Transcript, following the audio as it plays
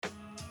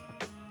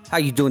How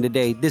you doing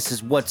today? This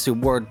is What's Your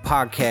Word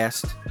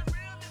podcast.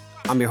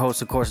 I'm your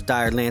host, of course,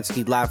 Dyer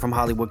Lansky, live from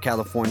Hollywood,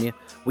 California.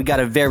 We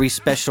got a very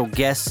special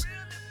guest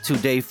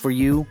today for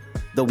you,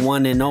 the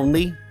one and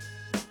only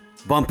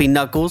Bumpy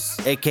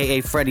Knuckles,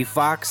 a.k.a. Freddie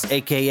Fox,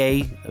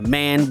 a.k.a. a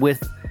man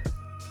with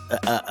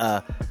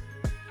a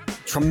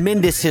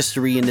tremendous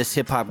history in this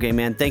hip-hop game,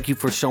 man. Thank you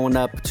for showing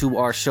up to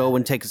our show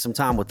and taking some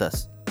time with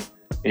us.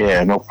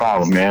 Yeah, no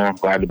problem, man. I'm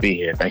glad to be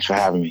here. Thanks for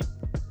having me.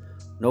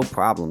 No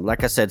problem.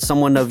 Like I said,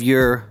 someone of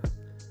your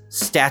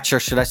stature,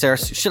 should I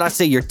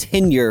say your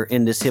tenure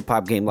in this hip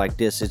hop game like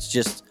this,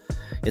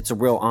 it's a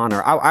real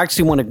honor. I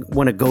actually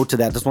want to go to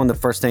that. That's one of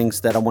the first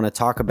things that I want to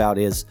talk about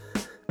is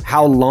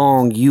how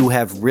long you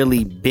have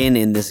really been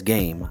in this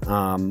game.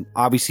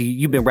 Obviously,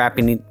 you've been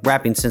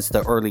rapping since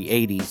the early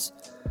 80s.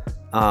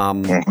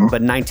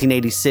 But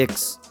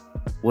 1986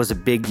 was a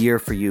big year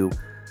for you.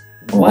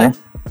 What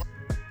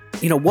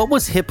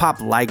was hip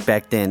hop like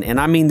back then? And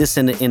I mean this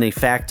in a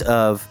fact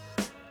of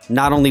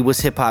not only was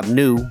hip hop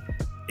new,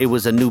 it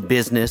was a new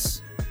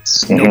business.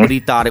 Nobody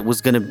thought it was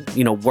going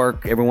to,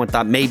 work. Everyone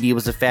thought maybe it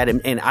was a fad.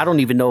 And I don't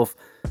even know if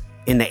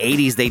in the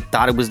 80s they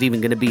thought it was even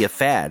going to be a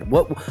fad.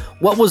 What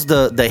was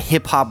the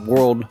hip hop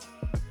world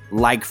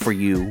like for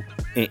you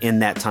in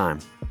that time?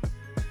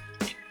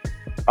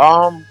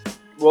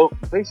 Well,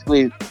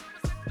 basically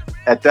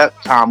at that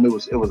time it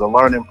was a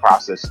learning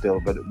process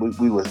still, but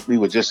we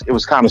were just, it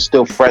was kind of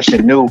still fresh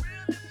and new.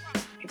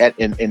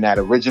 In that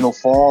original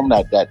form,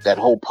 that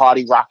whole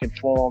party rocking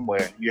form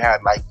where you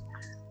had like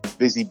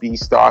Busy Bee,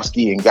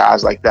 Starsky, and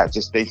guys like that,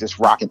 they just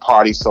rocking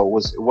parties. So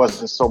it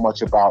wasn't so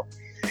much about,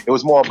 it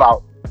was more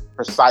about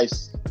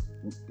precise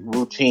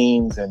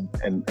routines and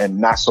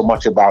not so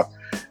much about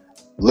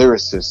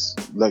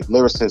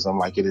lyricism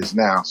like it is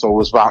now. So it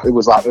was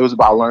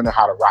about learning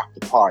how to rock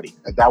the party.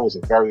 And that was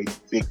a very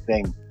big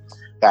thing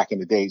back in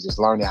the days, just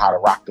learning how to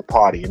rock the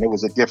party. And it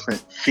was a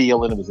different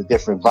feel and it was a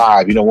different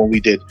vibe. When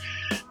we did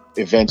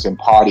events and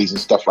parties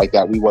and stuff like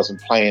that, we wasn't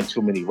playing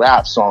too many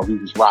rap songs. We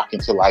was rocking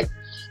to like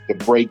the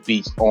break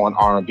beats on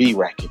R&B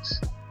records.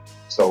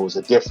 So it was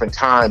a different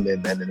time,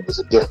 and it was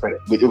a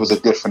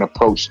different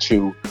approach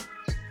to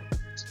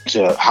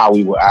how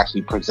we were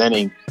actually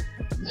presenting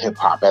hip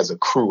hop as a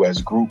crew,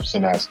 as groups,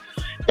 and as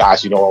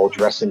guys, all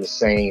dressing the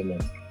same,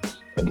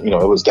 and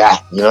it was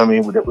that. You know what I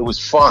mean? It was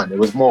fun. It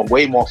was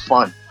way more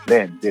fun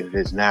then than it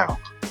is now.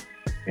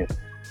 Yeah.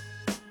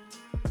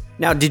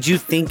 Now, did you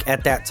think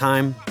at that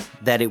time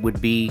that it would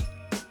be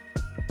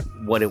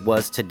what it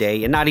was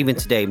today? And not even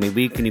today. I mean,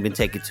 we can even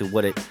take it to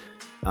what it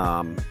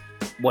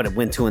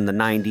went to in the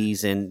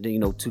 90s and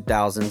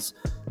 2000s.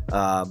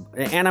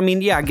 And I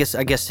mean, yeah, I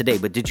guess today.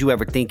 But did you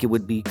ever think it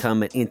would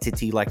become an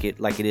entity like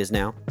it is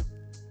now?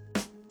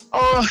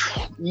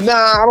 Nah,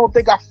 I don't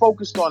think I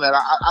focused on that.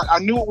 I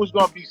knew it was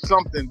going to be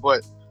something,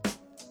 but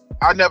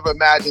I never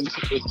imagined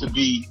it to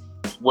be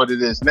what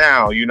it is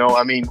now.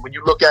 I mean,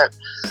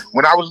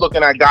 when I was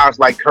looking at guys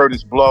like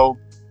Kurtis Blow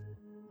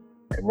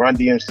and Run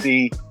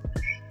DMC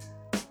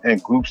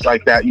and groups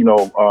like that,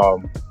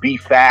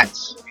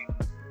 B-Fats,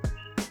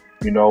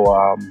 when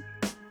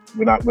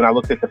I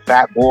looked at the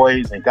Fat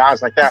Boys and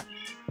guys like that,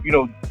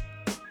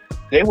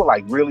 they were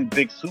like really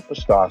big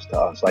superstars to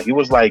us. Like it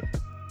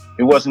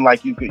wasn't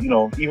like you could,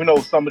 even though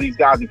some of these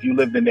guys, if you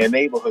lived in their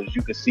neighborhoods,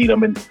 you could see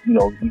them in,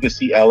 you could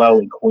see LL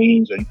in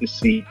Queens, or you could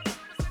see,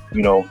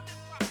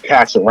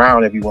 cats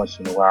around every once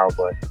in a while,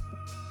 but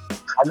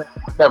I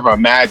never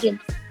imagined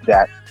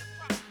that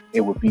it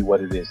would be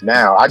what it is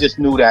now. I just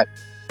knew that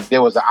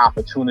there was an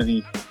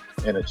opportunity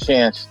and a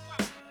chance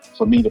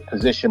for me to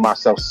position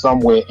myself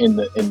somewhere in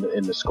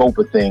the scope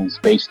of things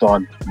based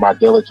on my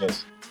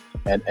diligence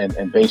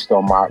and based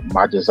on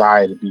my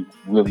desire to be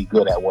really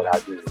good at what I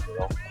do.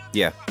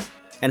 Yeah.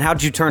 And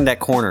how'd you turn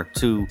that corner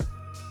to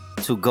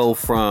go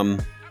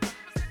from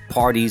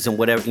parties and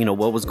whatever,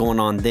 what was going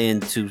on then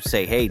to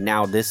say, hey,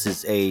 now this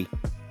is a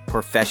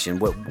profession?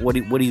 What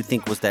do you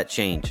think was that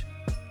change?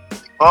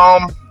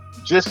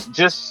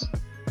 Just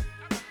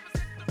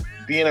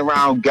being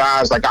around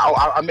guys like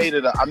I made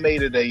it a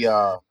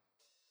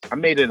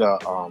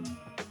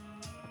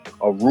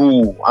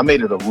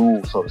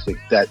rule, so to speak,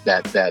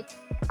 that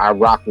I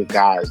rock with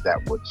guys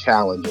that were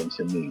challenging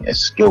to me and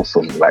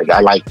skillfully.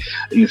 Like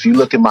if you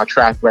look at my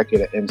track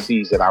record of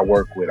MCs that I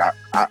work with,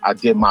 I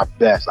did my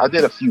best. I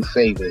did a few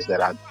favors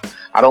that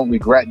I don't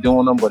regret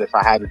doing them, but if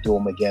I had to do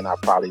them again, I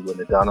probably wouldn't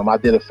have done them. I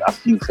did a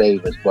few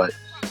favors, but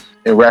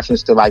in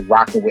reference to like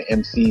rocking with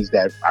MCs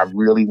that I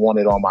really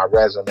wanted on my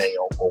resume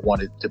or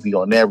wanted to be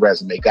on their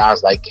resume,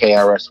 guys like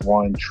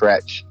KRS-One,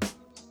 Tretch,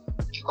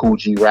 Kool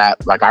G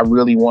Rap, like I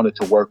really wanted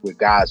to work with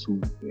guys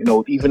who,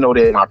 even though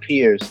they're my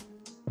peers,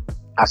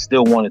 I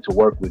still wanted to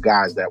work with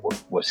guys that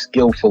were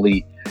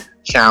skillfully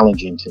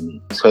challenging to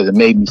me, because it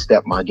made me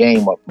step my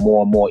game up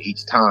more and more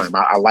each time.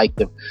 I like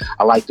to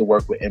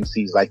work with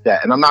MCs like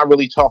that. And I'm not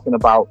really talking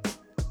about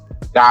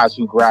guys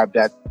who grab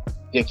that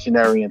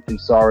dictionary and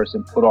thesaurus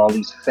and put all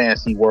these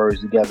fancy words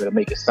together to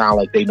make it sound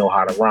like they know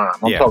how to rhyme.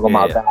 I'm talking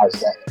about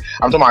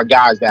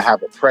guys that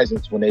have a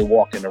presence when they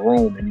walk in the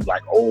room and you're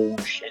like, oh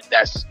shit,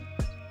 that's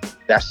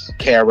that's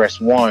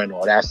KRS-One,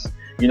 or that's,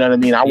 you know what I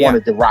mean? I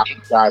wanted to rock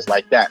with guys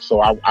like that.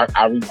 So I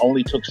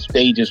only took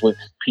stages with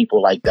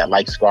people like that,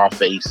 like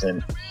Scarface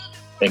and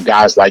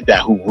guys like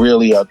that, who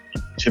really are,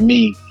 to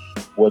me,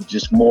 were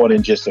just more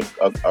than just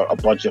a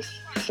bunch of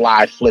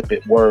fly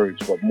flippant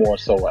words, but more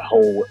so a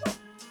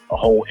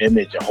whole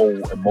image, a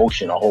whole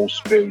emotion, a whole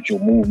spiritual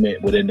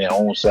movement within their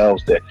own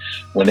selves, that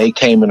when they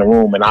came in the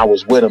room and I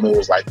was with them, it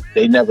was like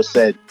they never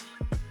said,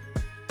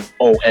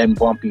 oh, and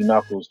Bumpy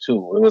Knuckles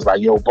too. It was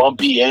like, yo,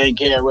 Bumpy and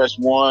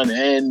KRS-One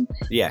and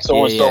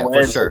so and so.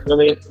 And sure.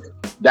 Really,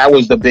 that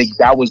was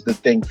the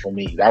thing for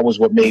me. That was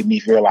what made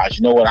me realize,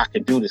 you know what, I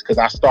can do this, because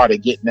I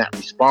started getting that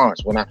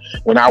response when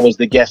I was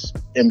the guest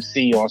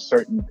MC on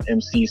certain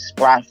MC's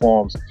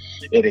platforms.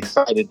 It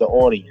excited the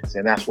audience,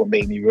 and that's what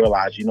made me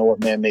realize, you know what,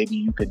 man, maybe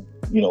you could,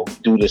 you know,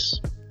 do this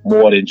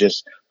more than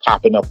just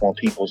popping up on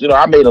people's. You know,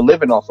 I made a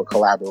living off of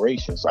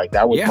collaborations. Like,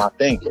 that was my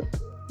thing,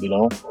 you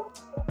know.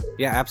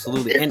 Yeah,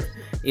 absolutely. And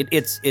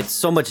it's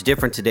so much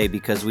different today,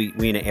 because we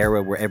in an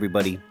era where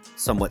everybody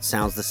somewhat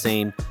sounds the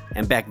same.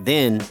 And back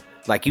then,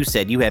 like you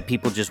said, you had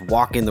people just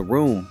walk in the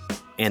room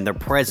and their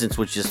presence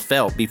was just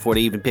felt before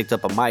they even picked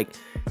up a mic.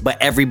 But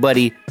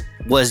everybody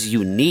was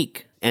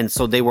unique, and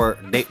so they were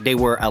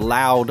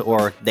allowed,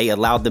 or they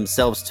allowed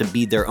themselves to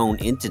be their own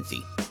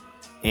entity.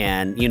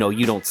 And you know,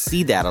 you don't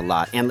see that a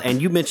lot.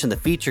 And you mentioned the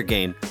feature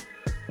game.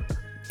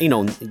 You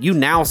know, you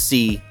now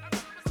see,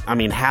 I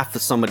mean, half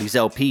of somebody's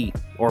LP,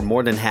 or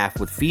more than half,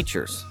 with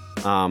features.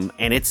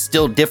 And it's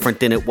still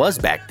different than it was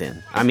back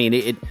then. I mean,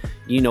 it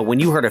you know, when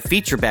you heard a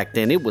feature back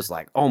then, it was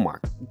like, oh my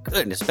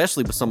goodness,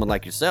 especially with someone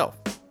like yourself.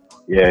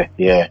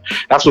 Yeah.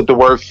 That's what the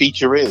word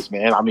feature is,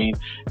 man. I mean,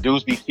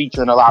 dudes be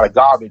featuring a lot of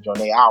garbage on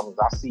their albums.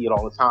 I see it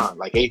all the time.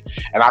 Like, hey,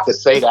 and I have to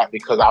say that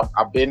because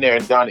I've been there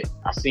and done it.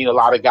 I've seen a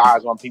lot of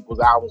guys on people's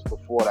albums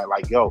before that,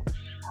 like, yo,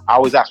 I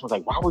always ask myself,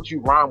 like, why would you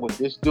rhyme with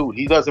this dude?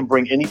 He doesn't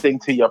bring anything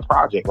to your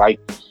project. Like,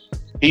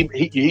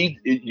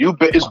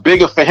 it's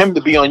bigger for him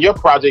to be on your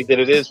project than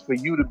it is for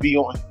you to be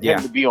on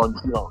him to be on,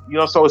 you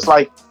know. So it's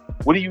like,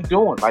 what are you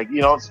doing? Like,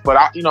 you know, but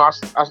I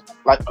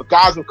like,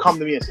 guys would come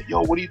to me and say,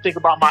 yo, what do you think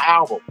about my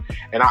album?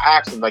 And I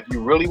ask them, like,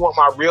 you really want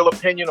my real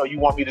opinion, or you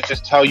want me to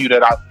just tell you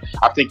that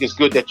I think it's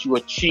good that you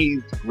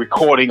achieved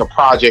recording a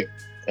project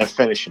and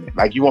finishing it?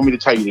 Like, you want me to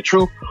tell you the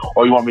truth,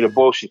 or you want me to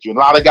bullshit you? And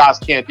a lot of guys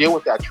can't deal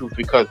with that truth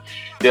because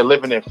they're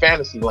living in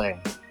fantasy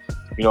land.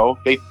 You know,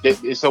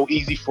 it's so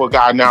easy for a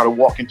guy now to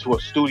walk into a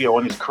studio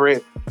in his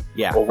crib,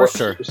 or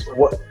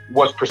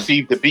what's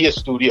perceived to be a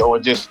studio,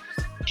 and just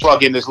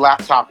plug in his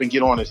laptop and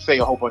get on and say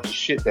a whole bunch of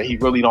shit that he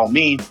really don't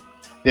mean,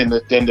 than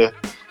to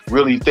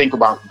really think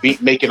about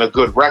making a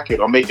good record,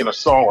 or making a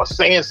song, or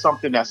saying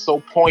something that's so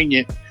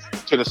poignant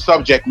to the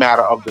subject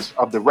matter of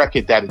the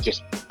record that it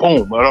just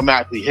boom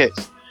automatically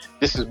hits.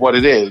 This is what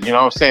it is, you know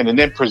what I'm saying? And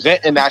then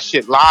presenting that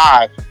shit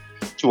live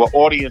to an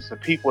audience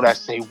of people that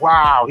say,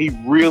 wow, he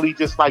really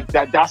just like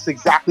that. That's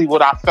exactly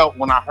what I felt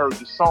when I heard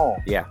the song.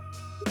 Yeah.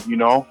 You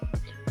know,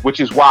 which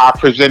is why I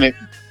presented,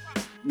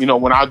 you know,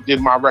 when I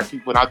did my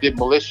record, when I did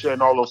Militia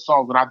and all those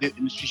songs, when I did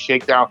Industry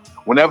Shakedown,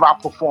 whenever I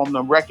perform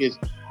them records,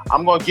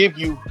 I'm going to give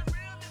you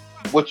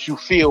what you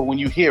feel when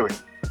you hear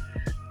it,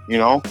 you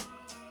know,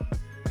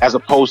 as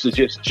opposed to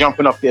just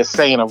jumping up there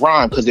saying a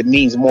rhyme, because it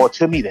means more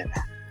to me than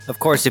that. Of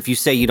course, if you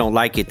say you don't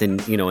like it, then,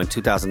 you know, in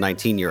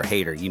 2019, you're a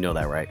hater. You know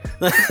that, right?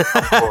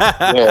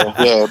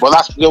 Yeah. Well,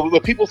 that's, you know,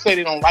 people say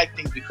they don't like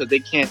things because they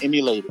can't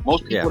emulate it.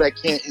 Most people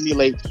that can't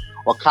emulate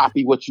or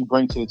copy what you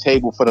bring to the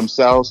table for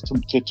themselves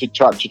to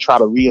try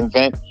to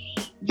reinvent,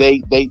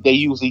 they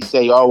usually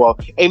say, oh, well,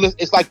 hey, listen,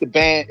 it's like the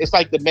band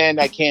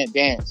that can't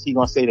dance. He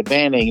gonna say the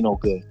band ain't no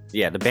good.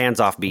 Yeah, the band's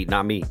offbeat,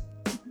 not me.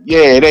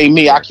 Yeah, it ain't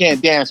me. I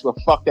can't dance, but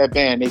fuck that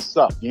band. They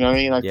suck. You know what I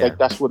mean? Like,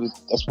 that's what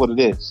it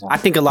is. I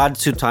think a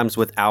lot of times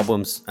with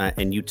albums,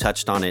 and you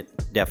touched on it,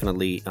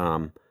 definitely,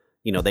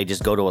 you know, they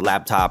just go to a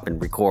laptop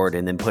and record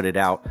and then put it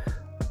out.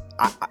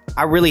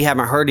 I really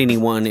haven't heard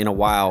anyone in a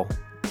while,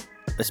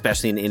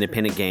 especially in the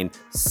independent game,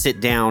 sit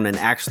down and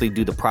actually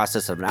do the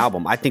process of an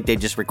album. I think they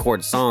just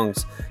record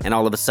songs, and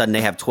all of a sudden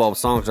they have 12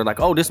 songs. They're like,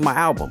 oh, this is my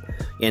album.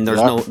 And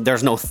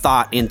there's no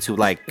thought into,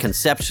 like,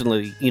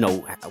 conceptually, you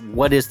know,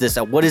 what is this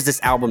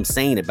album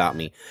saying about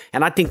me?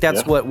 And I think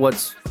that's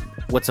what's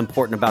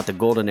important about the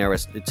golden era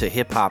to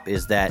hip hop,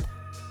 is that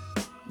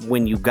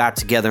when you got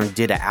together and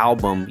did an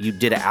album,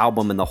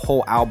 and the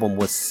whole album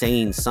was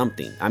saying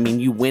something. I mean,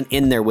 you went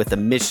in there with a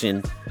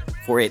mission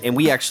for it. And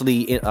we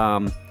actually,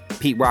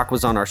 Pete Rock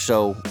was on our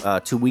show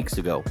 2 weeks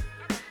ago,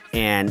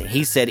 and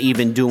he said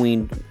even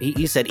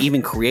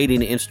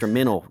creating an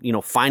instrumental, you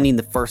know, finding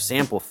the first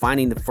sample,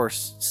 finding the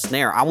first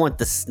snare. I want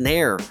the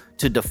snare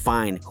to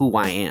define who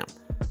I am,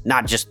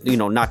 not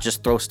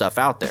just throw stuff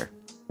out there.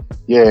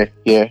 Yeah.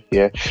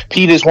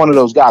 Pete is one of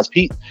those guys.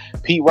 Pete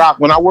Rock.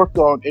 When I worked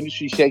on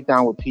Industry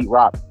Shakedown with Pete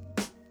Rock,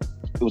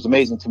 it was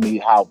amazing to me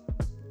how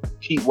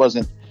Pete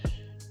wasn't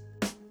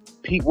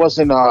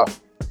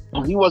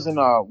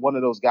one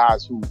of those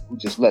guys who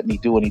just let me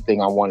do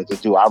anything I wanted to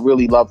do. I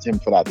really loved him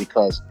for that,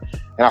 because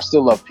and I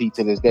still love Pete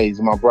to this day. He's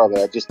my brother.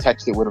 I just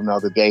texted with him the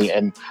other day,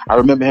 and I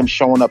remember him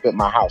showing up at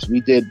my house. We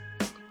did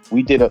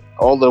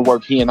all the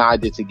work he and I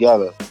did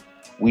together.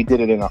 We did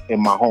it in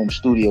my home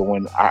studio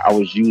when I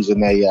was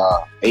using a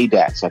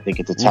ADAX, I think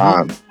at the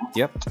time.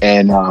 Yep.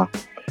 And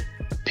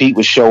Pete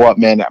would show up,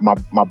 man.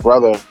 My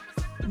brother,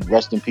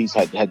 rest in peace,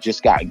 had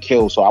just gotten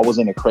killed, so I was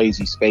in a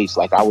crazy space.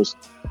 Like I was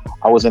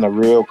in a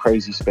real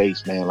crazy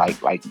space, man.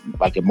 Like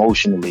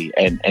emotionally,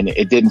 and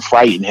it didn't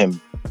frighten him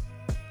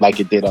like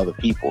it did other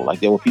people. Like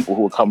there were people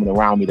who were coming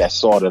around me that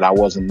saw that I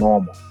wasn't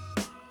normal.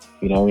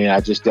 You know what I mean? I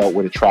just dealt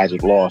with a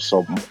tragic loss,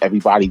 so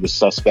everybody was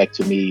suspect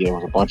to me. There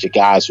was a bunch of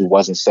guys who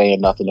wasn't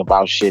saying nothing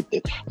about shit.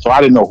 So I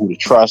didn't know who to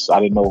trust.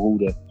 I didn't know who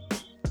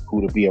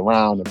to be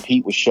around. And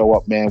Pete would show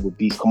up, man, with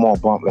beats. Come on,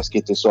 Bump, let's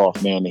get this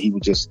off, man. And he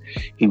would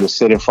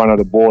sit in front of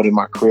the board in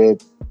my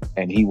crib,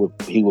 and he would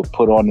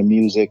put on the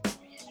music,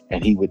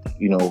 and he would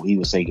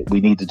say,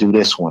 we need to do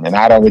this one. And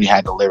I'd already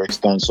had the lyrics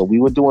done, so we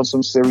were doing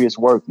some serious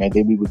work, man.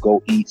 Then we would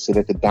go eat, sit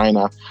at the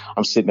diner.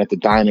 I'm sitting at the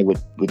diner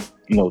with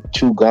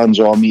 2 guns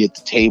on me at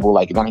the table,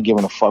 like not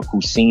giving a fuck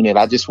who's seen it.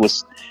 I just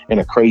was in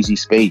a crazy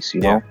space,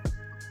 you know.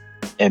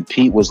 And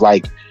Pete was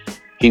like,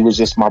 he was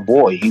just my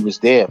boy. He was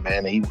there,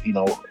 man. And he,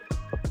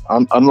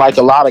 unlike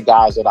a lot of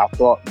guys that I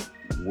thought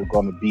were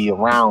going to be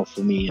around for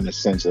me, in a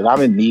sense that I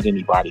didn't need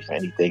anybody for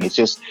anything. It's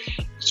just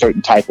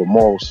certain type of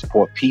moral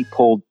support. Pete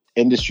pulled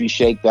Industry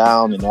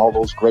Shakedown and all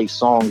those great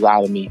songs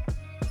out of me.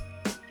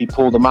 He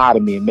pulled them out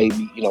of me and made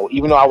me,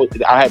 even though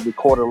I had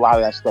recorded a lot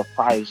of that stuff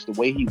prior, the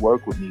way he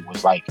worked with me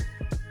was like,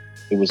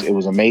 it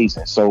was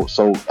amazing. So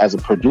as a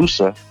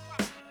producer,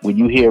 when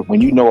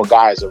you know a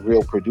guy is a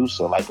real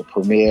producer, like a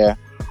Premier,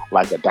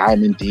 like a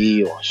Diamond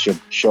D or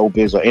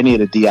Showbiz or any of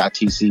the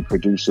DITC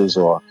producers,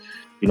 or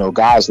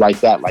guys like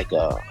that, like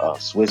a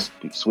Swiss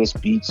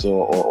Beats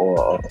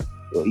or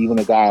even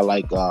a guy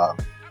like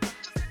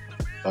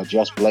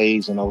Just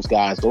Blaze and those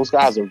guys. Those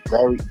guys are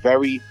very,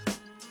 very,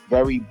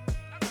 very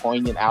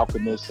poignant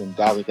alchemists and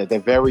guys like that. They're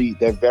very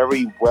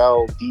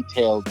well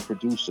detailed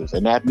producers,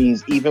 and that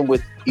means even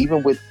with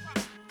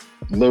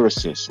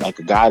lyricists, like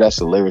a guy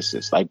that's a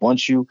lyricist. Like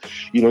once you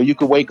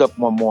could wake up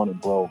one morning,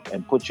 bro,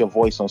 and put your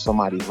voice on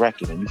somebody's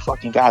record, and you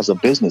fucking guys are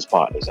business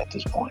partners at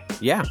this point.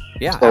 Yeah,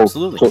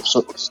 absolutely.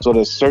 So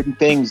there's certain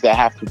things that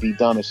have to be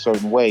done a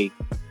certain way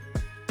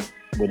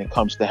when it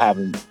comes to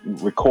having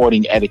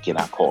recording etiquette,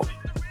 I call it.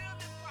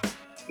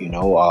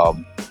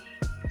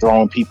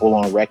 Throwing people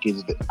on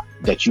records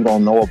that you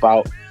don't know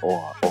about,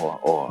 or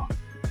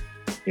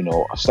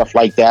stuff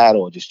like that,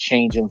 or just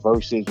changing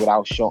verses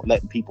without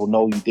letting people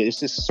know you did.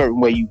 It's just a certain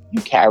way you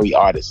carry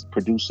artists,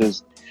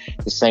 producers,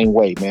 the same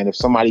way, man. If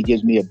somebody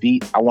gives me a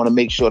beat, I want to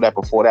make sure that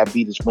before that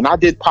beat is. When I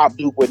did Pop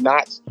Duke with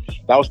Knots,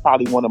 that was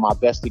probably one of my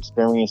best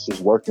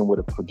experiences working with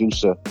a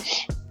producer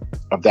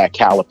of that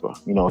caliber.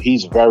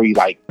 He's very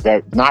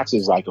Knots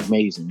is like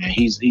amazing, man.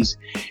 He's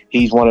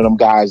one of them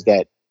guys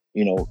that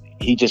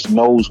he just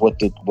knows what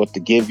to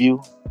give you,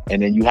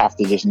 and then you have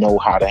to just know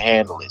how to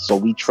handle it. So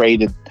we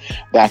traded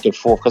back and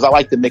forth because I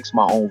like to mix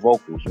my own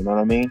vocals. You know what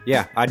I mean?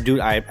 Yeah, I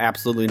do. I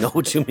absolutely know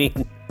what you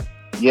mean.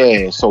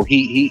 Yeah. So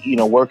he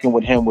working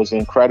with him was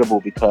incredible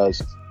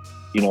because,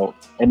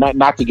 and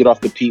not to get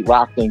off the Pete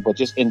Rock thing, but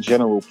just in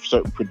general,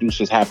 certain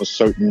producers have a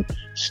certain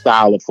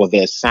style for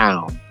their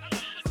sound.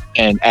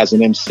 And as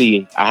an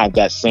MC, I have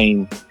that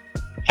same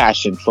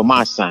passion for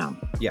my sound.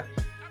 Yeah.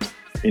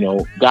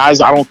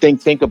 Guys, I don't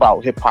think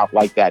about hip hop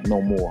like that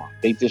no more.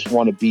 They just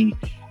want to be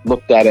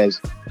looked at as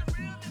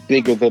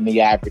bigger than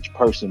the average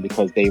person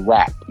because they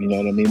rap. You know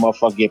what I mean?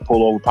 Motherfucker get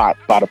pulled over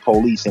by the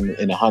police in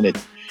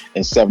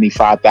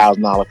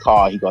 $175,000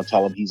 car. He gonna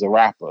tell him he's a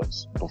rapper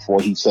before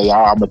he say,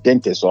 "Oh, I'm a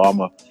dentist," or I'm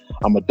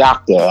a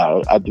doctor.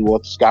 I do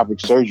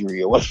orthoscopic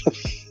surgery or whatever.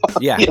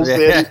 Yeah. You know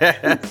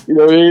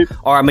what I mean?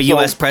 Or I'm a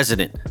U.S.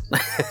 president.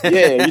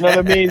 Yeah, you know what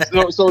I mean?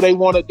 So they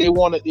want to,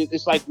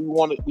 it's like we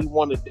want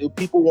to,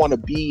 people want to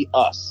be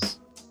us.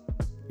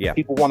 Yeah.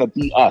 People want to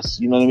be us.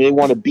 You know what I mean? They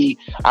want to be,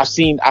 I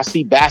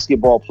see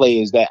basketball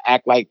players that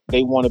act like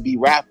they want to be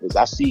rappers.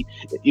 I see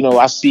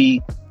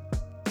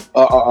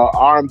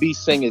R&B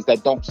singers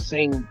that don't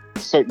sing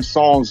certain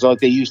songs like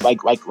they used,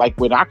 like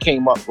when I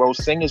came up, bro,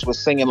 singers were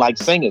singing like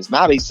singers.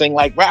 Now they sing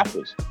like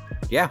rappers.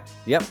 Yeah.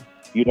 Yep.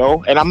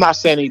 And I'm not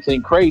saying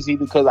anything crazy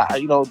because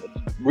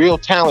real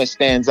talent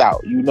stands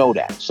out.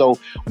 That. So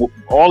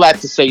all that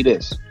to say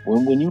this,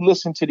 when you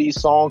listen to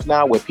these songs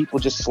now where people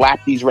just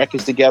slap these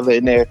records together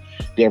in their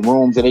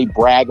rooms and they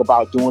brag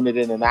about doing it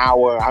in an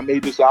hour. I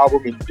made this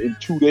album in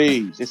 2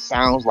 days. It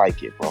sounds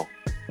like it, bro.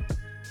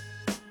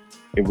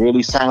 It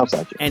really sounds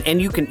like it.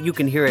 And you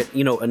can hear it.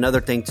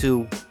 Another thing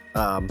too,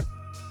 I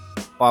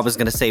was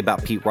going to say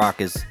about Pete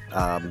Rock is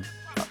a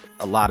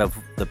lot of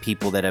the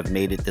people that have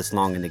made it this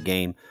long in the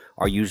game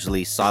are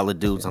usually solid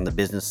dudes on the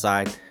business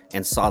side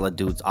and solid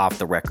dudes off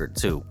the record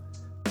too,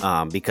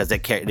 because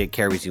it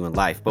carries you in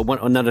life. But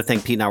another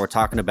thing Pete and I were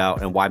talking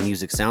about and why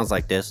music sounds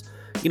like this,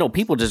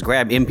 people just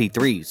grab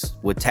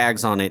MP3s with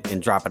tags on it and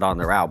drop it on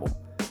their album.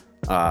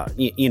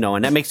 You know,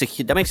 and that makes a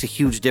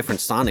huge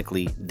difference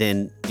sonically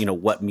than, you know,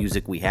 what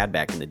music we had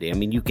back in the day. I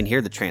mean, you can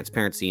hear the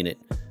transparency in it,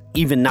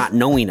 even not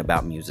knowing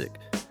about music.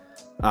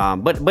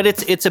 But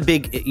it's a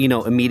big, you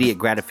know, immediate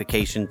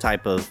gratification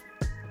type of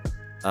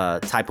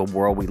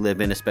world we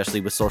live in,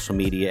 especially with social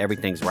media.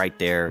 Everything's right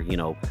there. You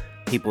know,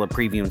 people are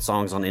previewing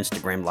songs on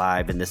Instagram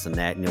Live and this and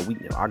that. You know,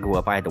 I grew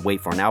up, I had to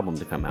wait for an album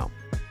to come out.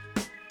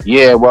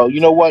 Yeah, well, you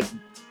know what?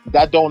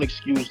 That don't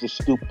excuse the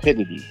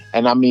stupidity.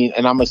 And I mean,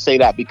 and I'm gonna say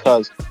that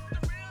because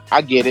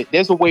I get it.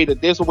 There's a way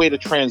to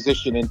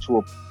transition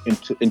into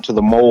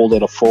the mold or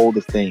the fold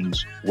of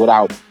things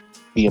without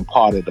being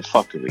part of the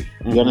fuckery.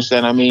 You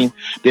understand what I mean?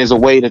 There's a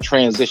way to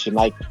transition.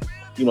 Like,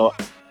 you know,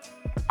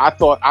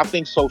 I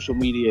think social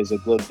media is a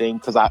good thing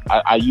because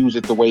I use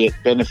it the way it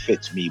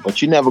benefits me.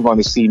 But you're never going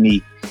to see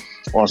me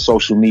on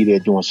social media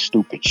doing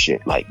stupid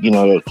shit. Like, you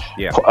know,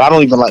 I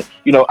don't even like,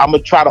 you know, I'm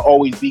going to try to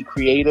always be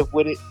creative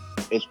with it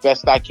as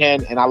best I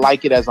can. And I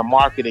like it as a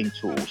marketing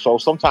tool. So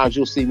sometimes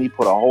you'll see me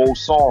put a whole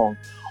song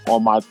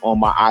on my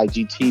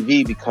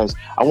IGTV because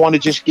I want to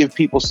just give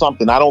people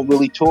something. I don't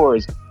really tour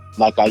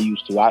like I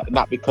used to.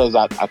 Not because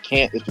I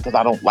can't, it's because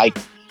I don't like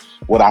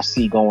what I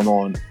see going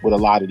on with a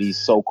lot of these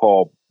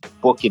so-called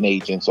booking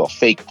agents or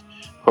fake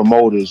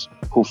promoters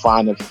who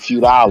find a few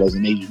dollars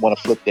and they just want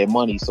to flip their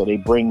money. So they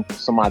bring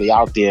somebody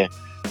out there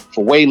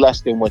for way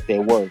less than what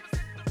they're worth.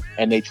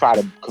 And they try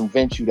to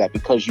convince you that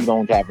because you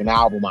don't have an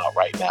album out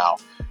right now,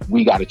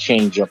 we got to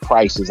change your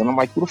prices. And I'm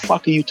like, who the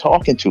fuck are you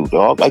talking to,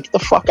 dog? Like, get the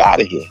fuck out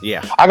of here.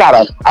 Yeah. I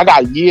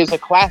got years of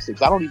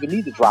classics. I don't even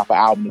need to drop an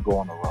album to go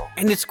on the road.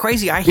 And it's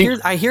crazy. I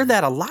hear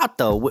that a lot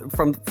though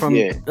from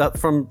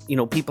you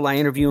know, people I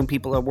interview and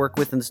people I work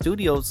with in the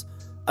studios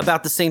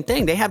about the same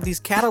thing. They have these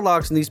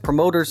catalogs and these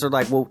promoters are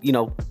like, well, you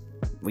know,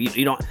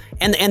 you don't.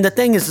 And the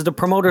thing is, the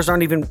promoters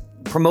aren't even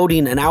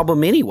promoting an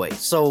album anyway.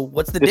 So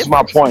what's the difference?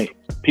 This is my point.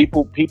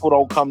 People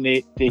don't come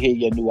to hear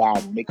your new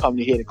album. They come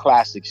to hear the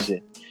classic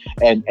shit.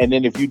 And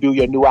then if you do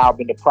your new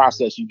album in the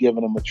process, you're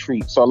giving them a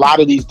treat. So a lot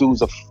of these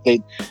dudes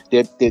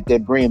they're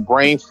bringing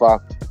brain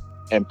fuck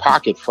and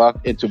pocket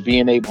fuck into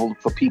being able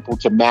for people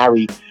to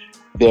marry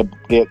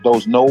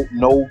those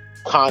no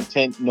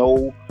content,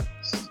 no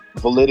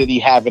validity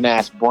having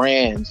ass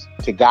brands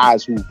to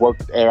guys who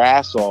worked their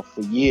ass off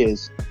for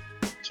years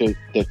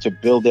to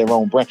build their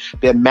own brand.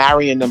 They're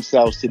marrying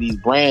themselves to these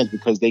brands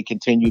because they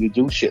continue to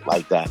do shit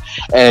like that.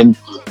 And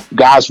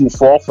guys who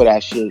fall for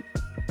that shit,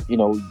 you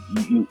know,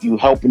 you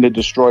helping to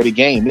destroy the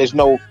game. There's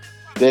no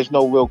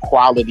real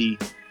quality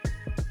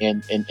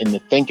in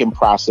the thinking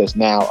process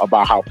now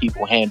about how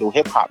people handle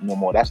hip hop no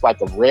more. That's like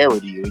a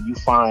rarity. When you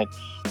find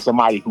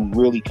somebody who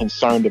really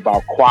concerned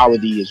about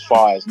quality as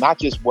far as not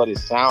just what it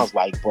sounds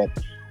like, but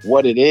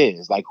what it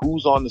is. Like,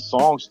 who's on the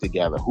songs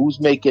together,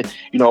 who's making,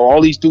 you know,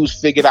 all these dudes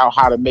figured out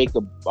how to make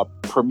a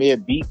premier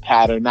beat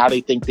pattern. Now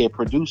they think they're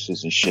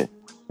producers and shit,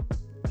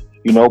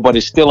 you know, but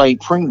it still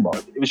ain't primo.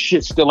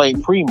 Shit still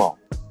ain't primo.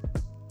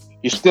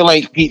 It still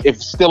ain't Pete. If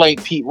it still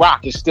ain't Pete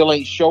Rock, it still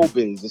ain't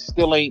Showbiz. It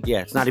still ain't.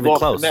 Yeah, it's not even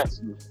close. You know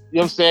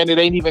what I'm saying? It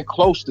ain't even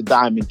close to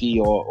Diamond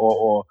D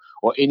or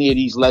any of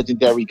these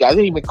legendary guys. It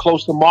ain't even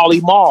close to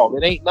Marley Marl.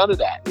 It ain't none of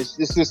that.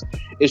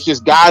 It's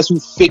just guys who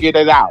figured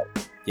it out.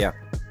 Yeah.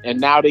 And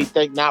now they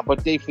think not,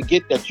 but they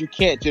forget that you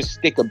can't just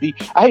stick a beat.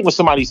 I hate when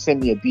somebody send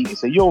me a beat and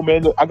say, "Yo,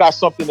 man, look, I got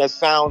something that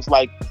sounds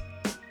like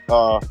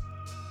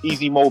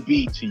Easy Mo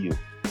B to you."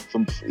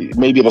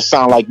 Maybe it'll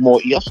sound like more.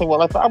 I say,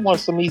 well, if I want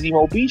some Easy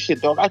Mo B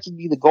shit, dog, I just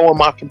either go on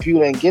my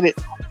computer and get it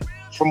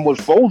from what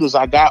folders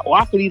I got, or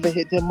I could either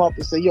hit them up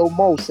and say, "Yo,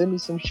 Mo, send me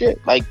some shit."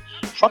 Like,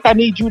 fuck, I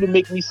need you to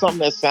make me something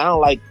that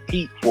sound like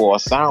Pete or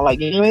sound like,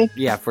 you know what I mean?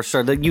 Yeah, for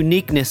sure. The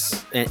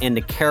uniqueness and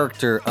the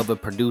character of a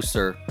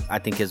producer, I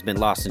think, has been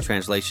lost in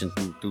translation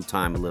through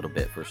time a little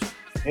bit, for sure.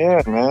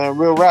 Yeah, man,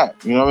 real rap.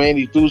 You know what I mean?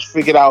 These dudes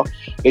figured out,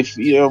 if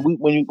you know,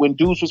 when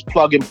dudes was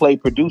plug and play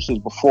producers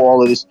before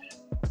all of this,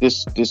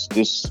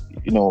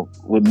 you know,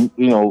 when,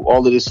 you know,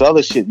 all of this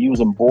other shit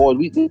using board,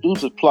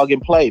 dudes was plug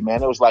and play,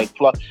 man. It was like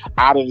plug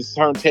out of the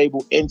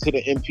turntable into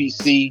the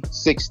MPC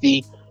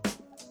 60,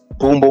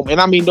 boom, boom.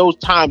 And I mean, those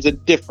times are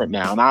different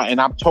now,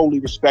 and I'm totally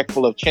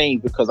respectful of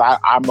change because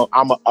I'm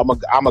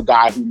a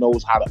guy who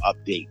knows how to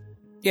update.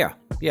 Yeah,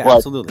 but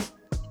absolutely.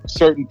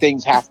 Certain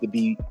things have to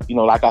be, you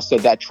know, like I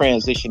said, that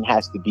transition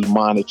has to be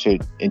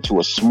monitored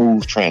into a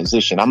smooth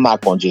transition. I'm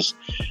not going to just,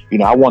 you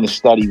know, I want to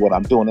study what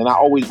I'm doing. And I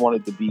always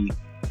wanted to be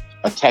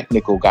a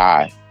technical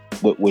guy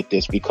with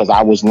this because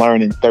I was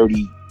learning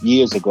 30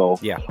 years ago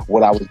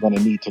what I was going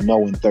to need to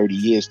know in 30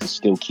 years to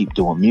still keep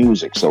doing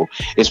music. So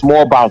it's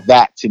more about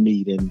that to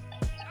me than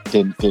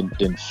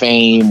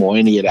fame or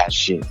any of that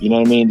shit. You know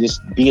what I mean? Just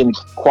being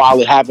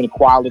quality, having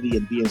quality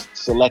and being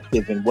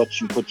selective in what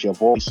you put your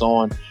voice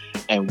on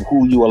and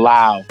who you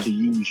allow to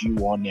use you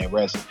on their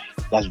resume.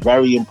 That's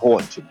very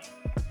important to me.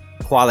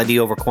 Quality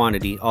over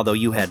quantity, although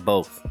you had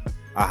both,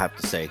 I have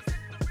to say.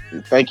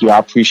 Thank you. I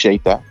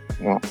appreciate that.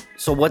 Yeah.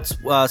 So what's,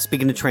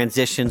 speaking of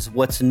transitions,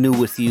 what's new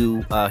with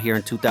you here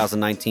in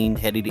 2019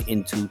 headed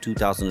into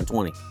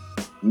 2020?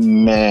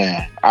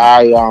 Man,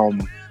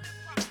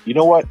 you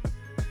know what?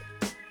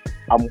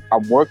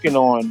 I'm working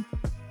on.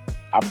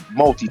 I'm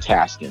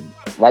multitasking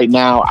right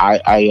now.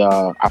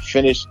 I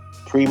finished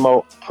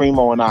Primo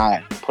and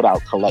I put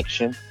out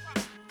Collection,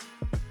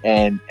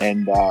 and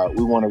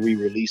we want to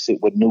re-release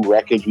it with new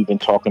records. We've been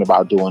talking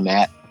about doing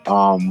that.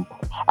 I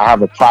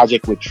have a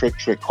project with Trick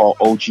Trick called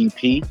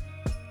OGP,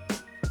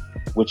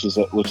 which is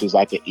it's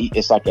like a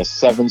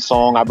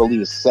 7-song, I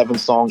believe, a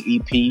 7-song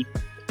EP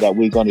that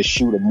we're going to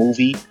shoot a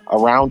movie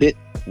around it.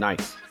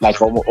 Nice.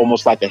 Like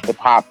almost like a hip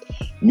hop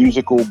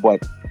musical,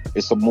 but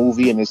it's a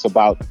movie, and it's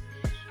about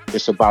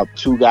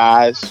two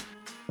guys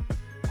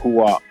who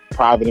are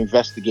private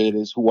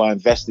investigators who are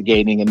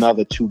investigating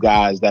another two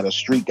guys that are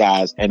street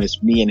guys, and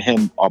it's me and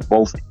him are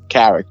both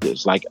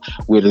characters. Like,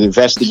 we're the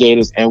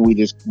investigators, and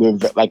we're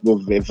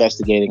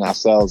investigating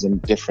ourselves in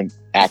different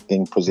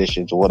acting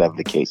positions or whatever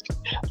the case.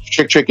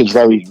 Trick Trick is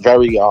very,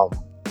 very I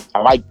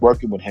like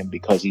working with him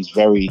because he's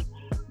very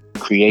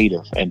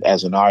creative, and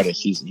as an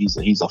artist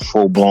he's a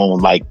full-blown,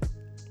 like,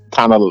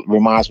 kind of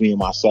reminds me of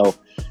myself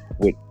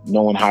with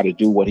knowing how to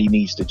do what he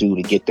needs to do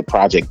to get the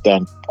project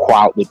done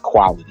with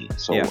quality.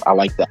 So yeah. I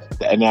like that.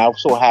 And I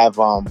also have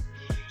I'm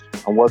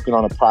working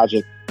on a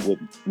project with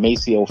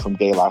Maceo from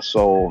De La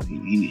Soul.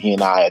 He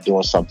and I are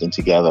doing something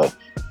together.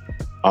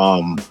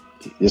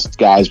 This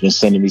guy's been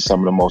sending me some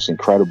of the most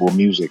incredible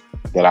music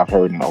that I've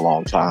heard in a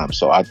long time.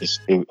 So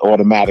it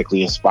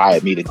automatically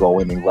inspired me to go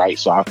in and write.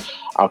 So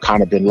I've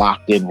kind of been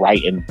locked in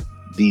writing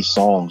these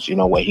songs,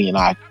 where he and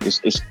I,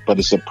 but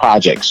it's a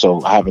project,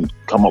 so I haven't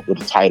come up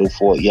with a title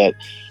for it yet,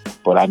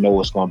 but I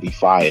know it's gonna be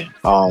fire.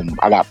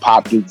 I got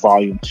Pop Duke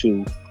Volume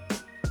 2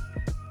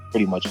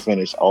 pretty much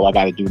finished. All I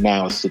gotta do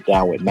now is sit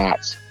down with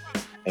Knots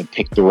and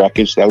pick the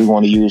records that we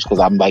want to use, because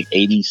I'm like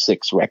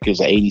 86 records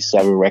or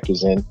 87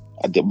 records in.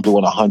 I'm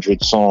doing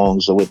 100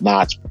 songs with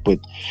Knots, but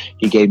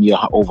he gave me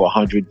over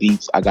 100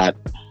 beats. I got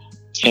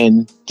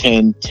 10,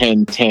 10,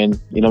 10,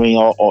 10. You know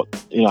what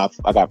I mean?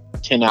 I got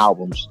 10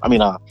 albums.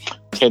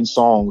 10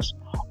 songs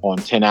on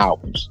 10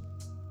 albums.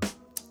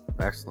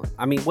 Excellent.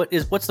 I mean,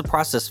 what's the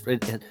process?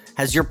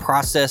 Has your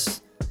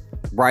process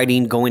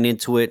writing going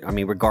into it,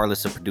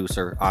 regardless of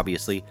producer,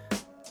 obviously,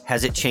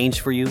 has it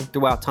changed for you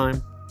throughout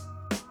time?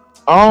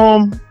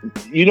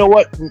 You know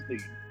what?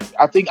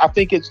 I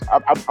think it's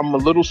I'm a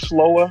little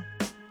slower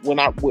when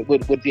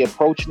with the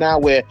approach now,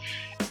 where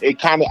it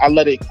kind of, I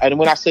let it, and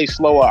when I say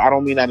slower, I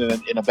don't mean that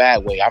in a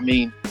bad way. I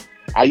mean,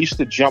 I used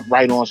to jump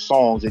right on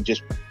songs and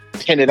just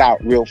pin it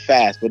out real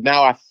fast, but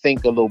now I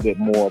think a little bit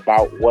more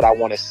about what I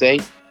want to say.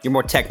 You're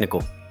more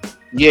technical.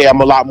 Yeah,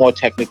 I'm a lot more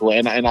technical,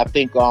 and I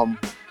think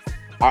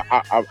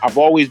I've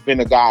always been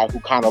a guy who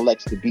kind of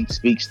lets the beat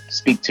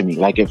speak to me.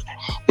 Like, if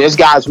there's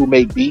guys who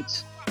make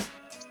beats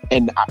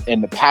and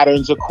the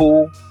patterns are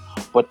cool,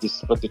 but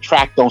the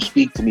track don't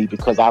speak to me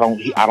because I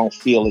don't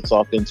feel its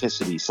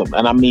authenticity. So,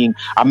 and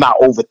I'm not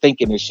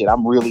overthinking this shit.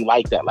 I'm really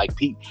like that. Like,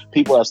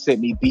 people have sent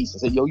me beats and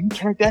said, "Yo, you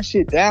turned that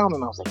shit down,"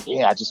 and I was like,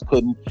 "Yeah, I just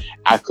couldn't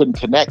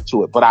connect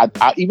to it." But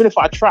I even if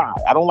I try,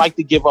 I don't like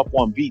to give up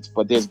on beats.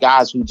 But there's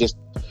guys who just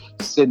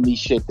send me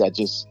shit that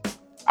just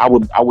I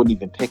wouldn't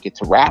even pick it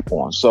to rap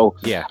on. So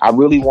yeah, I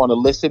really want to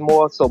listen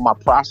more. So my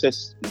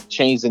process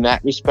changed in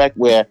that respect,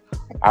 where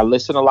I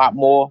listen a lot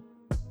more,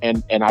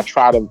 and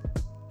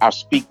I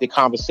speak the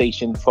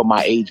conversation for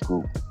my age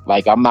group.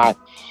 Like,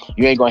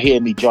 you ain't gonna hear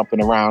me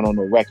jumping around on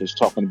the records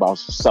talking about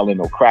selling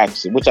no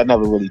cracks, which I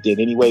never really did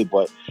anyway,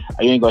 but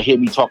you ain't gonna hear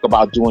me talk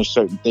about doing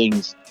certain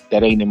things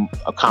that ain't in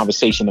a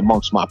conversation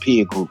amongst my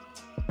peer group.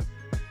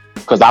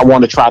 Because I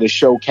want to try to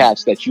show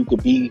cats that you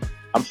could be,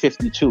 I'm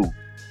 52.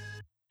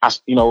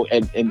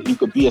 And you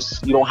could be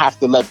you don't have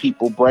to let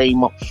people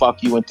brain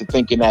fuck you into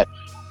thinking that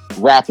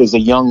rap is a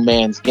young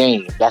man's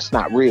game. That's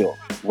not real.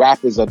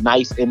 Rap is a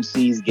nice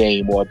MC's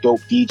game, or a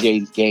dope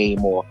DJ's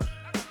game, or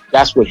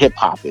that's what hip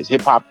hop is. Hip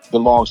hop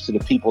belongs to the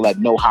people that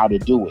know how to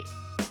do it.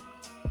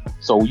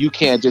 So you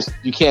can't just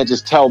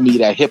tell me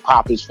that hip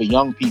hop is for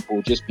young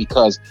people just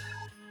because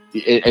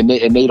and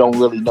they don't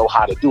really know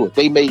how to do it.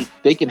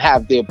 They can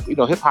have their,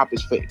 hip hop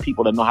is for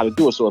people that know how to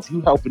do it. So if you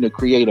helping to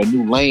create a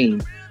new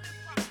lane,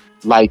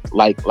 like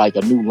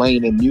a new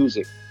lane in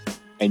music,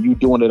 and you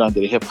doing it under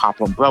the hip hop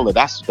umbrella,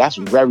 that's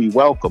very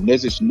welcome.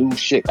 There's this new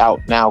shit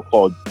out now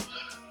called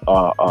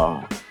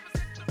I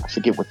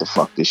forget what the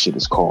fuck this shit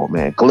is called,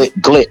 man.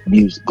 Glit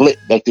music,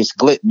 like this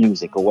glit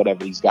music or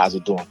whatever these guys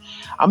are doing.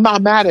 I'm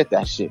not mad at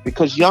that shit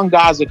because young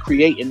guys are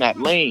creating that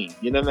lane.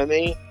 You know what I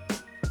mean?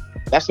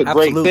 That's a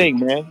great thing,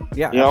 man.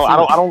 Yeah, I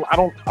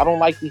don't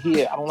like to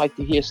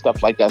hear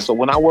stuff like that. So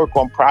when I work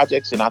on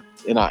projects and I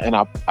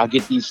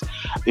get these,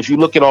 if you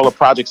look at all the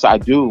projects I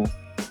do,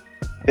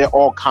 they're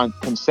all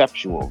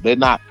conceptual. They're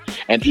not,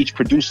 and each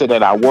producer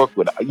that I work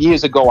with,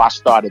 years ago, I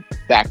started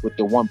back with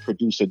the one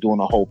producer doing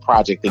a whole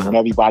project thing when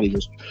everybody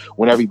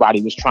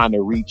was trying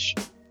to reach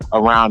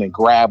around and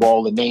grab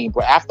all the names.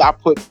 But after I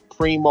put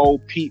Primo,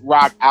 Pete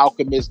Rock,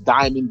 Alchemist,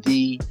 Diamond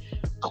D,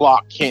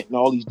 Clark Kent, and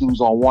all these dudes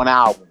on one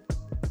album,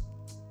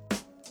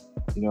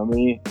 you know what I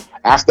mean?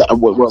 After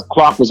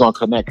Clark was on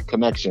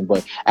Connection,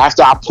 but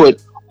after I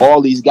put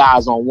all these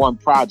guys on one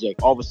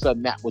project. All of a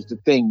sudden, that was the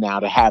thing.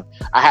 Now I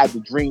had the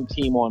dream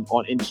team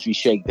on Industry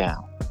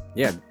Shakedown.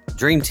 Yeah,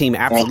 dream team,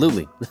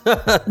 absolutely.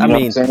 I mean,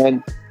 what I'm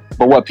saying?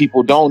 But what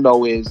people don't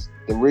know is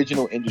the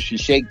original Industry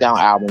Shakedown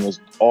album was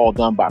all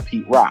done by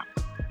Pete Rock.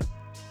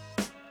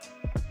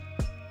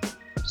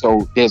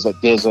 So there's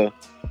the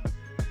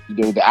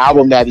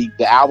album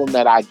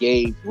that I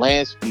gave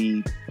Lance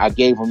Speed, I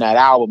gave him that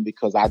album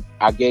because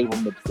I gave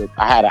him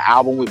I had an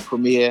album with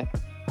Premier,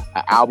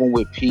 an album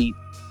with Pete,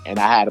 and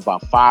I had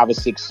about 5 or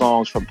 6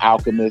 songs from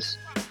Alchemist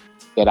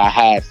that I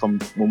had from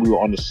when we were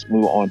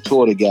on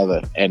tour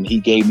together, and he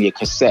gave me a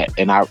cassette,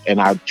 and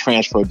I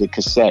transferred the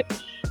cassette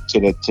to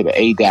the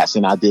ADATs,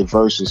 and I did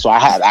verses. So I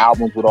had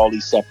albums with all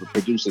these separate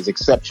producers,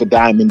 except for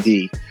Diamond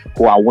D,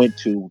 who I went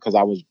to because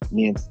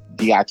me and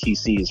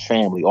DITC is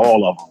family,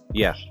 all of them.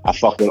 Yeah, I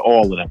fuck with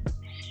all of them,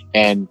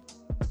 and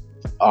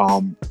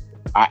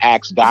I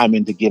asked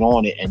Diamond to get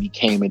on it, and he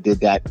came and did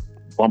that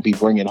Bumpy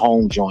Bring It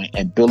Home joint.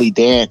 And Billy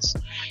Dance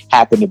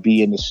happened to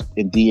be in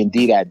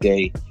D&D that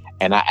day.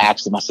 And I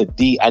asked him, I said,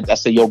 I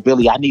said, yo,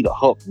 Billy, I need a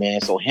hook,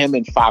 man. So him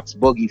and Fox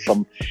Boogie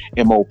from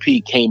MOP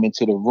came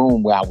into the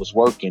room where I was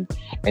working,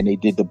 and they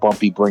did the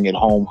Bumpy Bring It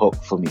Home hook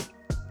for me.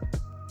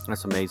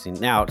 That's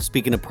amazing. Now,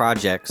 speaking of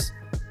projects,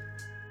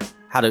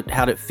 how did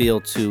it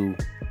feel to,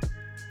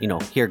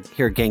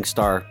 hear Gang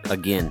Starr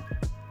again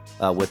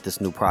with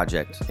this new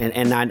project?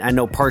 And I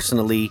know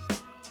personally,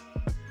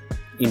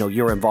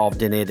 you're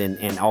involved in it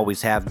and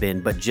always have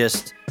been, but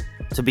just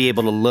to be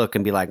able to look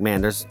and be like,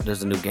 man, there's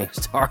a new Gang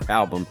Starr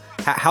album.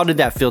 How did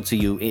that feel to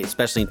you,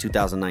 especially in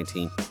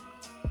 2019?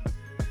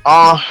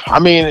 I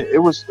mean,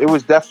 it was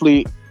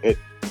definitely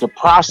the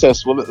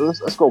process. Well,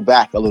 let's go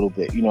back a little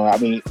bit. I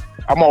mean,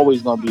 I'm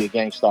always gonna be a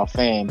Gang Starr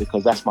fan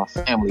because that's my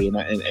family, and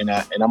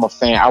I'm a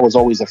fan. I was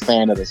always a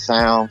fan of the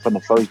sound from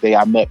the first day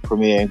I met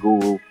Premier and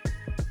Guru.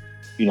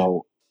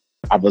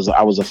 I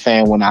was a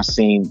fan when I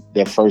seen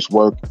their first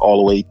work all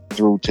the way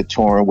through to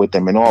touring with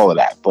them and all of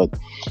that. But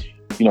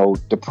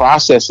the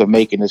process of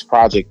making this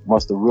project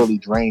must have really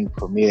drained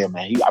Premier,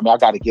 man. I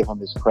got to give him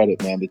his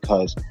credit, man,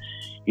 because,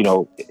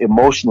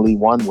 emotionally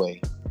one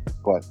way,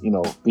 but,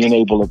 being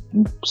able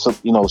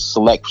to,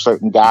 select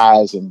certain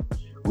guys and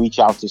reach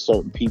out to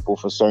certain people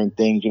for certain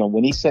things.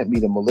 When he sent me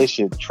the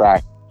Militia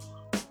track,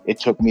 it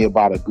took me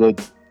about a good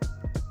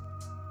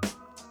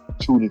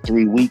 2 to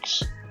 3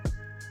 weeks,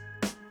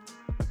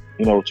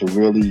 to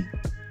really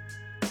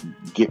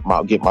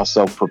get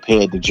myself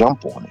prepared to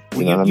jump on it.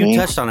 You know what I mean? You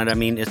touched on it. I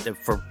mean, it's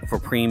for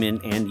Preem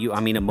and you.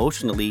 I mean,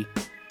 emotionally,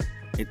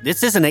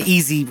 this isn't an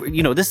easy.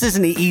 This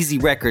isn't an easy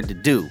record to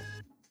do.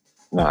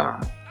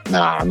 Nah,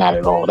 not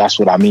at all. That's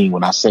what I mean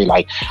when I say,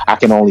 like, I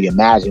can only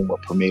imagine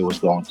what Premier was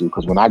going through.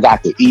 Because when I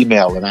got the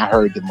email and I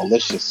heard the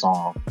Militia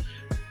song,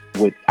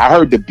 I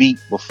heard the beat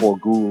before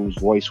Guru's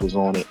voice was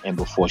on it and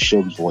before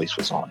Suge's voice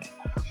was on it.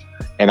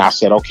 And I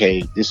said,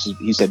 okay,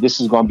 he said, this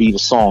is going to be the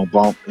song,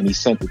 Bump. And he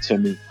sent it to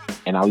me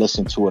and I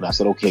listened to it. I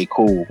said, okay,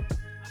 cool.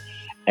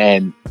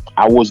 And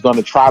I was going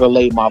to try to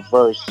lay my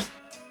verse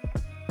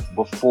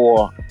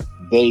before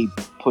they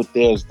put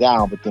theirs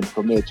down. But then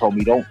Premier told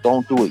me,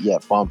 don't do it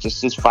yet, Bump.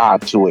 Just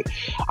vibe to it.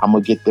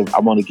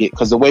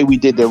 Because the way we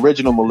did the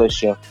original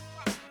Militia,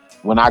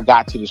 when I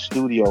got to the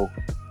studio,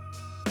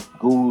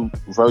 Guru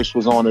verse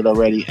was on it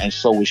already. And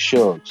so was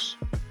Suge's.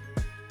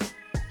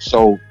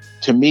 So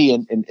to me,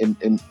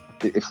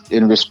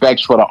 in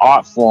respect for the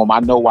art form, I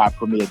know why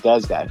Premier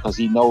does that, because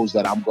he knows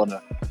that I'm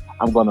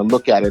gonna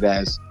look at it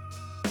as,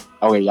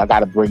 okay, I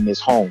gotta bring this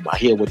home. I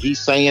hear what he's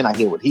saying.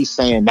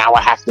 Now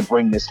I have to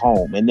bring this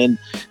home. And then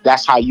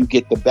that's how you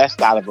get the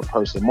best out of a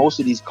person. Most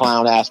of these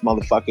clown ass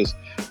motherfuckers,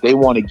 they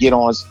want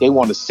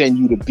to send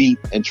you the beat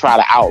and try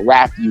to out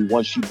rap you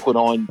once you put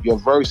on your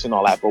verse and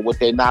all that. But what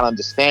they're not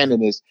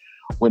understanding is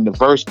when the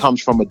verse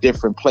comes from a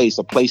different place,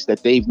 a place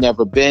that they've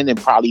never been and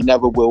probably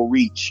never will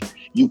reach,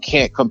 you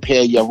can't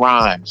compare your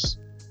rhymes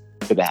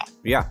to that.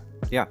 Yeah.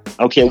 I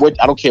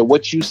don't care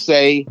what you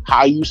say,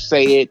 how you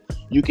say it.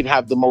 You can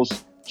have the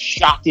most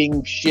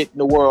shocking shit in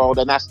the world,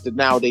 and that's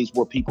nowadays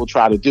what people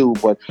try to do.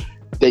 But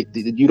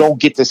you don't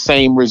get the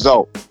same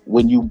result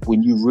when you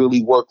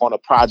really work on a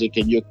project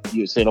and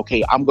you're saying,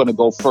 okay, I'm going to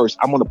go first.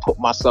 I'm going to put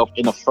myself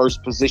in a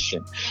first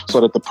position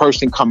so that the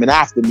person coming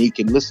after me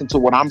can listen to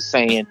what I'm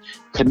saying,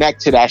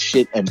 connect to that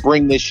shit, and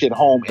bring this shit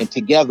home. And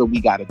together we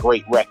got a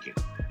great record.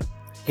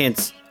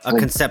 Hence a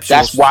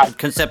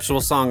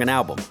conceptual song and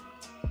album.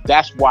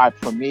 That's why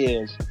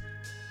Premier's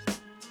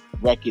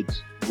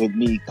records with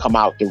me come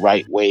out the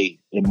right way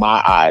in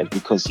my eyes,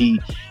 because he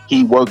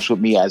works with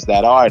me as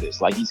that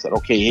artist. Like he said,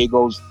 okay, here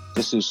goes,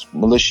 this is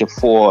Militia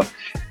 4,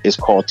 it's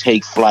called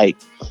Take Flight.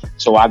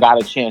 So I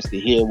got a chance to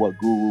hear what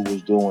Guru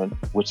was doing,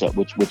 which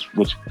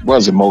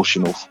was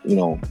emotional,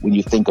 when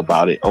you think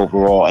about it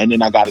overall. And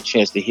then I got a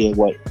chance to hear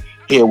what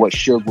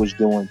Suge was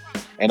doing,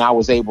 and I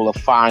was able to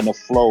find a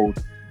flow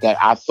that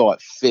I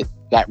thought fit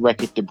that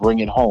record to bring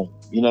it home.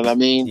 You know what I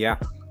mean? Yeah.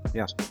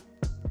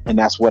 And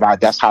that's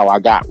how I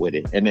got with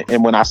it.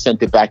 And when I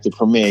sent it back to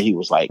Premier, he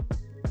was like,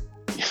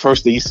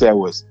 first thing he said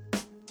was,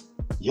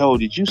 yo,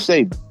 did you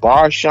say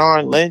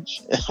Marshawn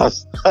Lynch? I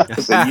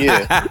said,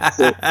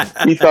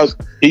 yeah.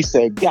 He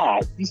said,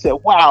 God, he said,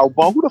 wow,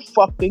 bro, who the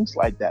fuck thinks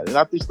like that? And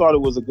I just thought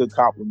it was a good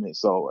compliment.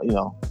 So, it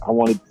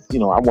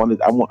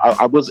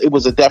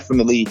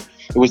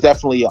was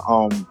definitely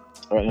an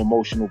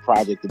emotional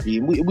project to be.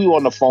 And we were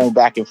on the phone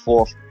back and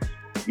forth,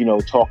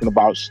 talking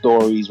about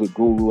stories with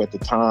Guru at the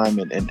time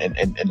and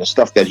the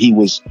stuff that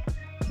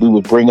we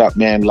would bring up,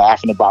 man,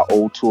 laughing about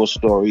old tour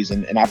stories.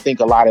 And I think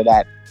a lot of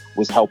that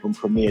was helping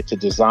Premier to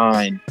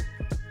design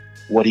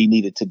what he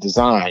needed to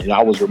design.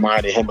 I was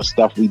reminding him of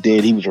stuff we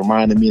did. He was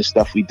reminding me of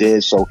stuff we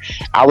did. So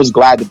I was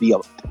glad to be a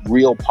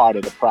real part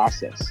of the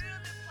process,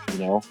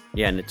 Yeah,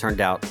 and it turned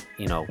out,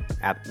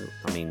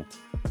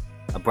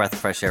 a breath of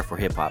fresh air for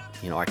hip hop.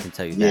 I can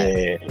tell you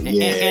that.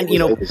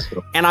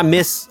 And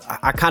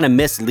I kind of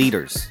miss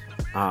leaders.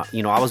 I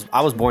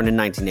was born in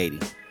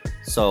 1980.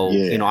 So,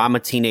 I'm a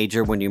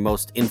teenager when you're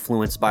most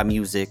influenced by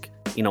music,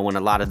 when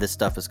a lot of this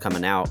stuff is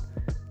coming out.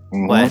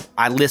 Mm-hmm. But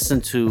I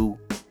listened to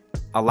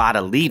a lot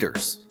of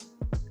leaders,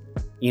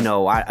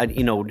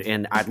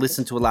 and I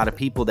listened to a lot of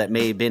people that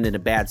may have been in a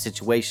bad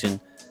situation,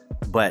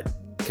 but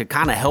could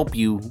kind of help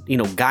you,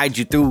 guide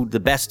you through the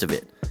best of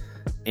it.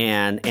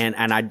 And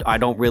I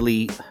don't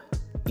really,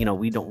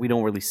 we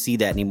don't really see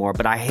that anymore.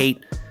 But I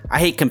hate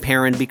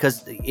comparing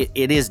because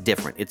it is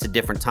different. It's a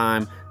different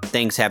time.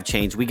 Things have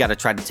changed. We got to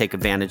try to take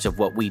advantage of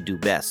what we do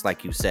best,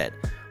 like you said.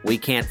 We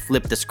can't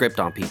flip the script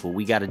on people.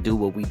 We got to do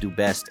what we do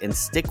best and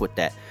stick with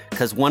that.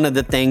 Because one of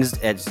the things,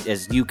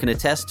 as you can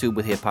attest to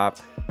with hip hop,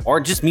 or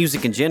just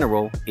music in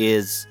general,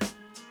 is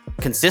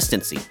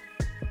consistency.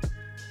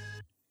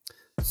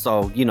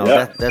 So,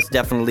 that's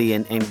definitely,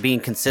 and being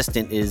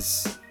consistent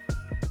is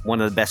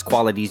one of the best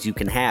qualities you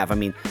can have.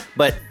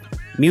 But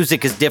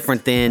music is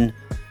different than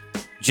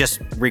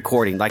just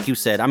recording, like you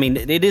said.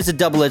 It is a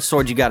double-edged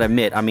sword, you got to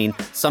admit.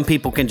 Some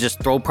people can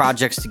just throw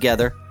projects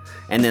together,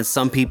 and then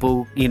some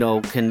people,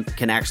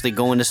 can actually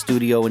go in the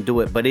studio and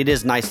do it. But it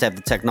is nice to have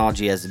the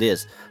technology as it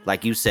is.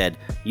 Like you said,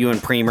 you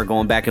and Premier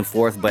going back and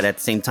forth, but at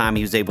the same time,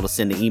 he was able to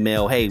send an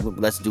email, hey,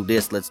 let's do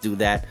this, let's do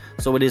that.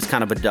 So it is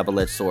kind of a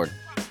double-edged sword.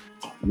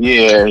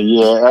 Yeah.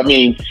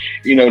 The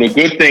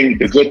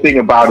good thing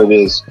about it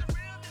is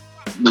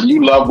when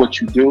you love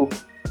what you do,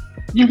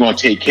 you're going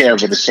to take care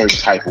of it a certain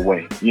type of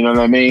way. You know what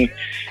I mean?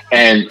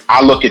 And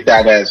I look at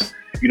that as,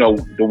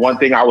 the one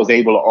thing I was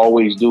able to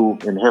always do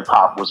in hip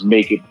hop was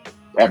make it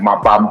with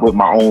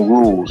my own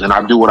rules. And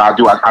I do what I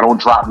do. I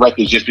don't drop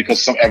records just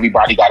because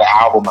everybody got an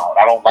album out.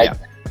 I don't like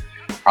that.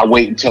 I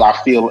wait until I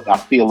feel a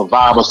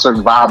vibe, a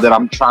certain vibe that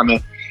I'm trying to,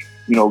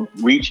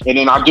 reach, and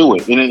then I do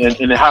it. And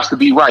it has to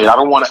be right. I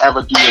don't want to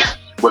ever do it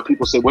where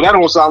people say, well, that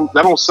don't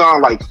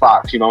sound like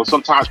Fox.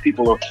 Sometimes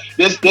people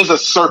there's a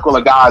circle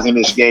of guys in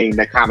this game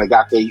that kind of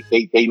they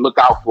look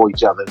out for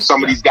each other.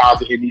 Some of these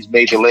guys are in these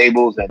major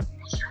labels and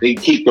they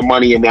keep the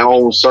money in their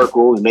own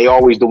circle, and they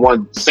always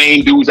the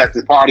same dudes at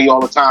the party all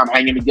the time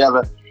hanging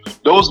together.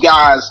 Those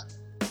guys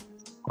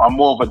are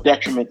more of a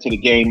detriment to the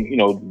game,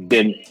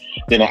 than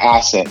an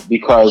asset,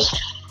 because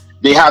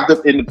they have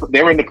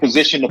they're in the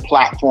position to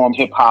platform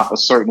hip hop a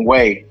certain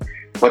way,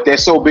 but they're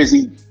so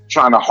busy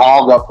trying to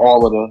hog up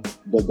all of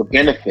the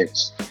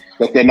benefits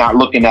that they're not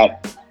looking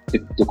at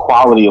the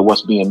quality of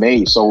what's being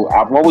made. So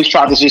I've always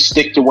tried to just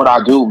stick to what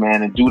I do,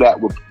 man, and do that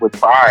with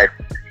pride.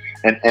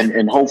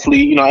 And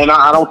hopefully, and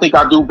I don't think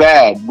I do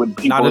bad with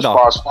people as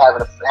far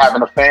as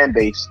having a fan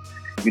base.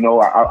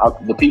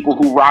 The people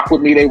who rock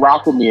with me, they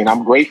rock with me, and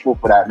I'm grateful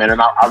for that, man.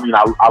 And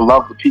I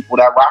love the people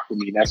that rock with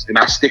me, and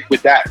I stick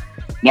with that.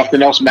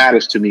 Nothing else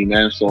matters to me,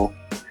 man. So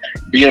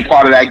being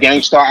part of that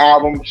Gang Starr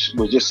album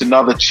was just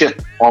another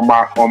chip on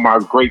my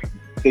great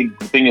thing,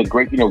 a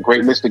great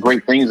list of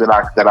great things that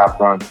I've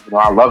done.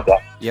 I love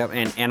that. Yep,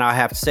 and I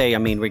have to say,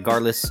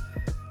 regardless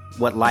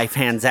what life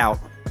hands out,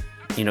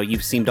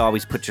 you've seemed to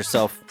always put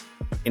yourself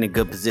in a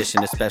good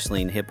position,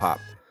 especially in hip hop.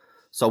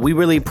 So we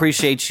really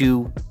appreciate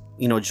you,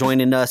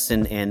 joining us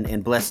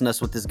and blessing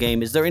us with this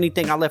game. Is there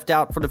anything I left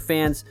out for the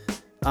fans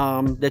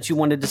that you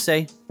wanted to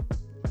say?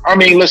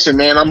 Listen,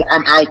 man, I'm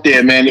out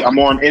there, man. I'm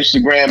on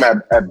Instagram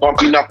at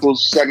Bumpy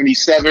Knuckles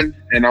 77,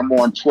 and I'm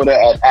on Twitter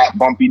at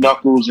Bumpy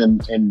Knuckles,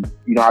 and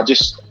I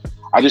just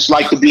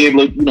like to be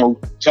able to,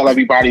 tell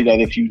everybody that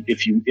if you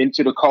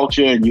into the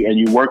culture and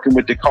you're working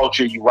with the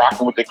culture, you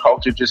rocking with the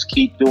culture, just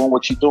keep doing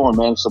what you're doing,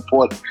 man.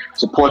 Support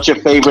your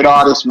favorite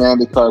artists, man,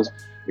 because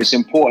it's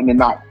important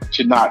to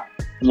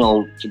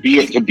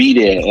be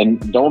there,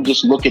 and don't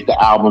just look at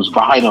the albums,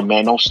 buy them,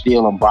 man. Don't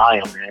steal them,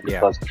 buy them, man,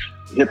 because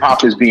hip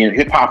hop is being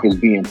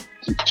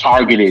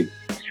targeted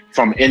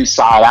from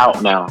inside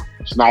out now.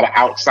 It's not an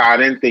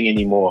outside in thing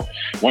anymore.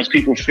 Once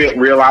people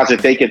realize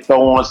that they can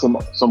throw on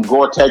some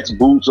Gore-Tex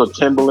boots or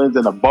Timberlands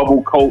and a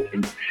bubble coat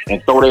and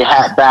throw their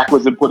hat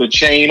backwards and put a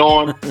chain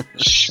on,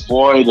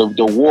 boy,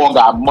 the war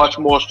got much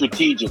more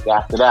strategic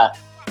after that.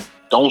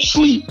 Don't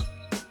sleep.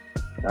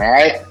 All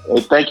right.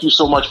 Hey, thank you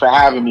so much for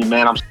having me,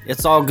 man.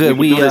 It's all good.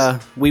 We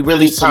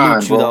really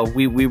salute you, though.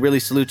 We really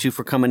salute you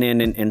for coming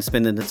in and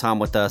spending the time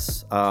with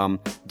us.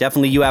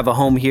 Definitely, you have a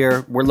home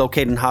here. We're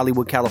located in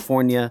Hollywood,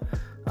 California.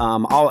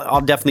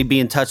 I'll definitely be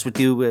in touch with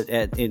you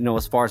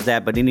as far as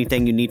that. But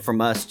anything you need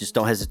from us, just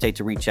don't hesitate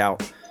to reach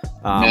out.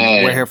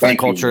 We're here for the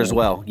culture as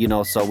well,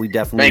 so we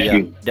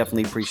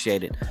definitely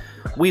appreciate it.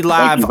 We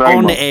live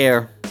on the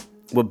air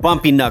with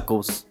Bumpy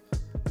Knuckles.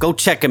 Go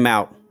check him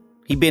out.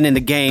 He been in the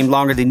game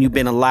longer than you've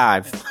been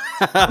alive.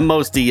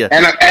 Most of you.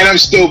 And I'm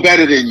still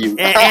better than you.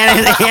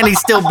 and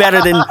he's still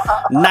better than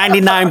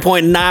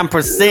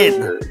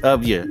 99.9%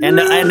 of you. And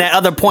that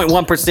other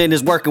 0.1%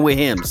 is working with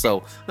him.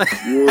 So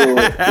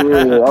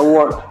yeah. I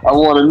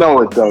want to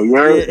know it though.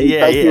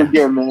 Thank you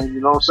again, man.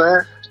 You know what I'm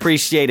saying?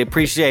 Appreciate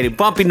it.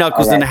 Bumpy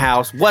Knuckles in the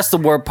house. What's the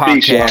Word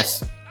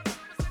Podcast?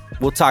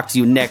 We'll talk to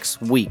you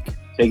next week.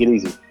 Take it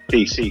easy.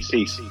 Peace.